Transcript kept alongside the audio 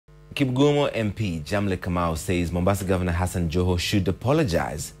Kigumo MP Jamleck Kamau says Mombasa Governor Hassan Joho should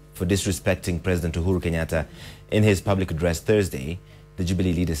apologize for disrespecting President Uhuru Kenyatta in his public address Thursday. The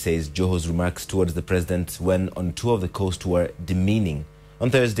Jubilee leader says Joho's remarks towards the president when on tour of the coast were demeaning.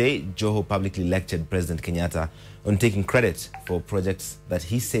 On Thursday, Joho publicly lectured President Kenyatta on taking credit for projects that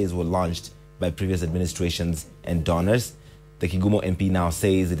he says were launched by previous administrations and donors. The Kigumo MP now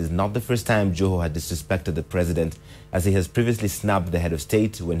says it is not the first time Joho had disrespected the president, as he has previously snubbed the head of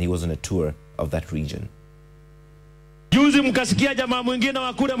state when he was on a tour of that region. Juzi mkasikia jamaa mwingine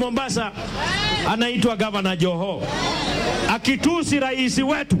wa kule Mombasa anaitwa Governor Joho akitusi rais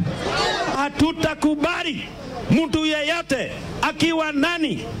wetu. Hatutakubali mtu yeyote akiwa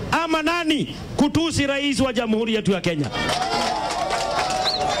nani ama nani kutusi rais wa Jamhuri yetu ya Kenya.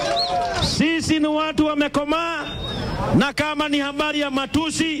 Sisi ni watu wamekomaa, na kama ni habari ya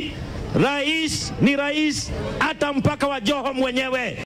matusi, rais ni rais, hata mpaka wa Joho mwenyewe.